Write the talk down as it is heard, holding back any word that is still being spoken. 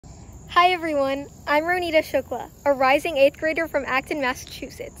Hi everyone, I'm Ronita a rising 8th grader from Acton,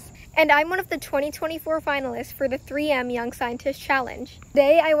 Massachusetts, and I'm one of the 2024 finalists for the 3M Young Scientist Challenge.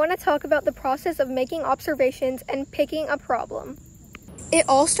 Today I want to talk about the process of making observations and picking a problem. It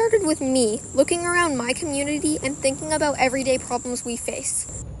all started with me looking around my community and thinking about everyday problems we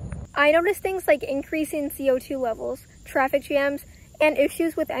face. I noticed things like increase in CO2 levels, traffic jams, and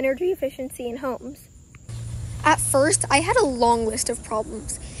issues with energy efficiency in homes. At first, I had a long list of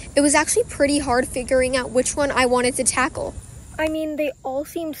problems. It was actually pretty hard figuring out which one I wanted to tackle. I mean, they all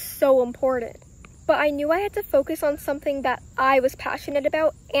seemed so important, but I knew I had to focus on something that I was passionate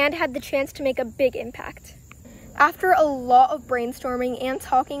about and had the chance to make a big impact. After a lot of brainstorming and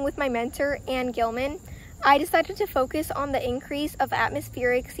talking with my mentor, Ann Gilman, I decided to focus on the increase of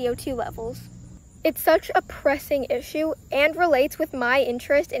atmospheric CO2 levels. It's such a pressing issue and relates with my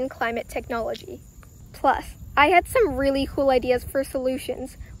interest in climate technology. Plus, I had some really cool ideas for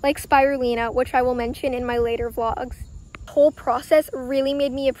solutions, like spirulina, which I will mention in my later vlogs. The whole process really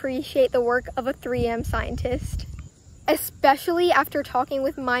made me appreciate the work of a 3M scientist, especially after talking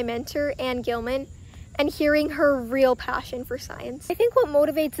with my mentor, Ann Gilman, and hearing her real passion for science. I think what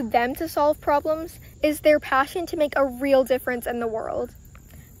motivates them to solve problems is their passion to make a real difference in the world.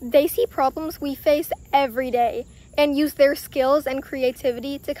 They see problems we face every day and use their skills and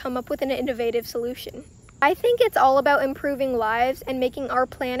creativity to come up with an innovative solution. I think it's all about improving lives and making our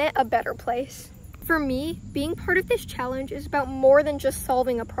planet a better place. For me, being part of this challenge is about more than just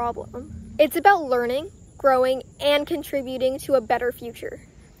solving a problem. It's about learning, growing, and contributing to a better future.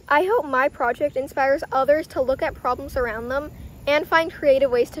 I hope my project inspires others to look at problems around them and find creative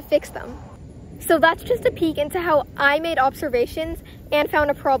ways to fix them. So that's just a peek into how I made observations and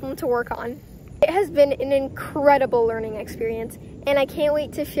found a problem to work on. It has been an incredible learning experience, and I can't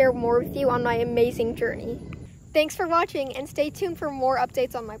wait to share more with you on my amazing journey. Thanks for watching, and stay tuned for more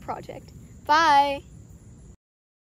updates on my project. Bye!